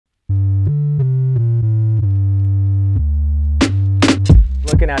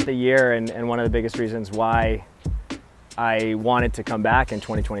looking at the year, and one of the biggest reasons why I wanted to come back in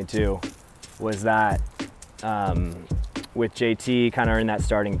 2022 was that with JT kind of in that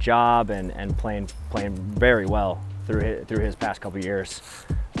starting job and playing very well through his past couple years,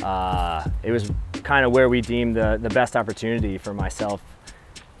 it was kind of where we deemed the best opportunity for myself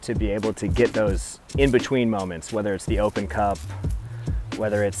to be able to get those in-between moments, whether it's the Open Cup,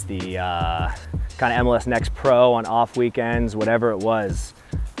 whether it's the kind of MLS Next Pro on off weekends, whatever it was.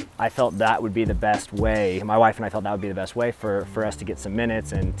 I felt that would be the best way, my wife and I felt that would be the best way for us to get some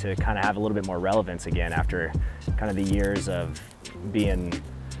minutes and to kind of have a little bit more relevance again after kind of the years of being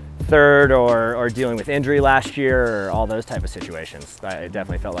third or dealing with injury last year or all those type of situations. It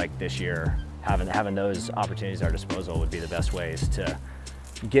definitely felt like this year having those opportunities at our disposal would be the best ways to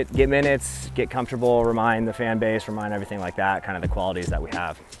get minutes, get comfortable, remind the fan base, remind everything like that, kind of the qualities that we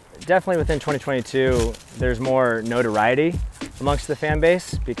have. Definitely within 2022, there's more notoriety amongst the fan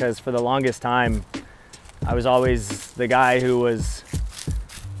base, because for the longest time, I was always the guy who was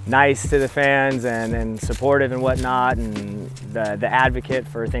nice to the fans and supportive and whatnot, and the advocate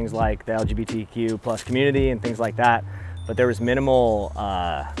for things like the LGBTQ plus community and things like that. But there was minimal,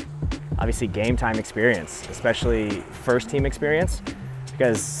 obviously, game time experience, especially first team experience,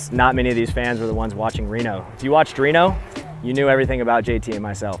 because not many of these fans were the ones watching Reno. If you watched Reno, you knew everything about JT and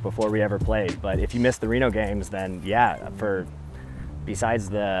myself before we ever played. But if you missed the Reno games, then yeah, besides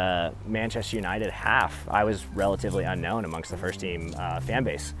the Manchester United half, I was relatively unknown amongst the first team fan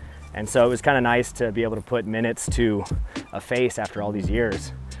base. And so it was kind of nice to be able to put minutes to a face after all these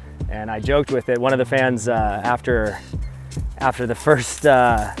years. And I joked with it. One of the fans after the first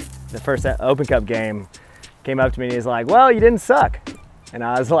Open Cup game came up to me and he's like, "Well, you didn't suck." And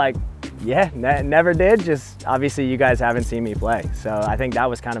I was like, yeah, never did. Just obviously you guys haven't seen me play. So I think that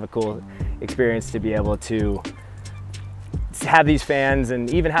was kind of a cool experience to be able to have these fans and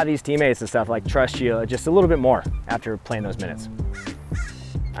even have these teammates and stuff like trust you just a little bit more after playing those minutes.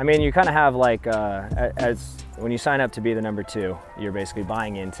 I mean, you kind of have like, when you sign up to be the number 2, you're basically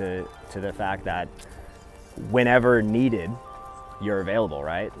buying into the fact that whenever needed, you're available,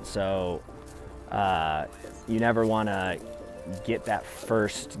 right? So you never want to get that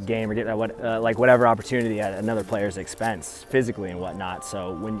first game or get that like whatever opportunity at another player's expense physically and whatnot.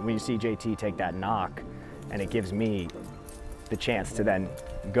 So when you see JT take that knock and it gives me the chance to then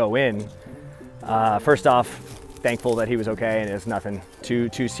go in, first off, thankful that he was okay and it's nothing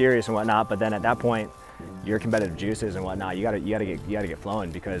too serious and whatnot. But then at that point, your competitive juices and whatnot, you gotta get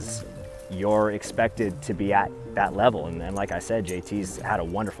flowing, because you're expected to be at that level. And like I said, JT's had a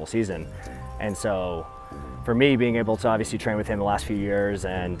wonderful season, and so for me, being able to obviously train with him the last few years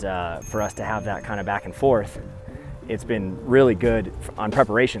and for us to have that kind of back and forth, it's been really good on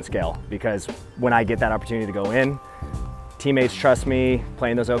preparation scale, because when I get that opportunity to go in, teammates trust me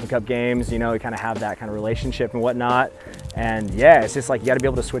playing those Open Cup games, you know, we kind of have that kind of relationship and whatnot. And yeah, it's just like you got to be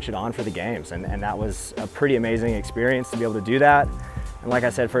able to switch it on for the games. And that was a pretty amazing experience to be able to do that. And like I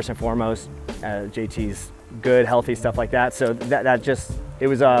said, first and foremost, JT's good, healthy, stuff like that. So that just, it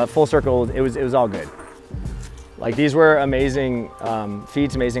was a full circle. It was all good. Like, these were amazing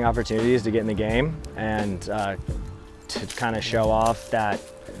feats, amazing opportunities to get in the game and to kind of show off that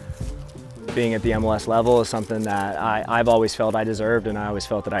being at the MLS level is something that I've always felt I deserved and I always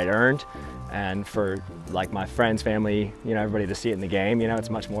felt that I'd earned. And for like my friends, family, you know, everybody to see it in the game, you know, it's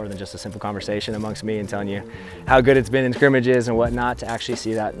much more than just a simple conversation amongst me and telling you how good it's been in scrimmages and whatnot, to actually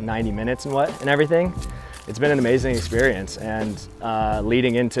see that 90 minutes and everything. It's been an amazing experience, and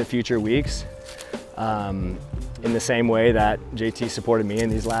leading into future weeks, in the same way that JT supported me in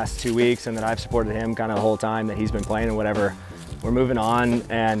these last 2 weeks and that I've supported him kind of the whole time that he's been playing and whatever, we're moving on,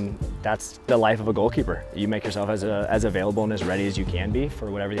 and that's the life of a goalkeeper. You make yourself as available and as ready as you can be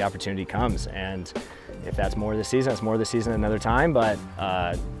for whatever the opportunity comes. And if that's more this season, it's more this season another time, but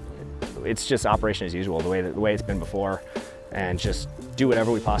it's just operation as usual, the way it's been before, and just do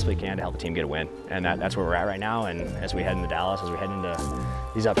whatever we possibly can to help the team get a win. And that's where we're at right now. And as we head into Dallas, as we head into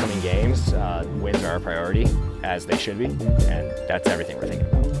these upcoming games, wins are our priority, as they should be, and that's everything we're thinking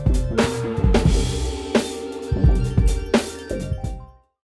about.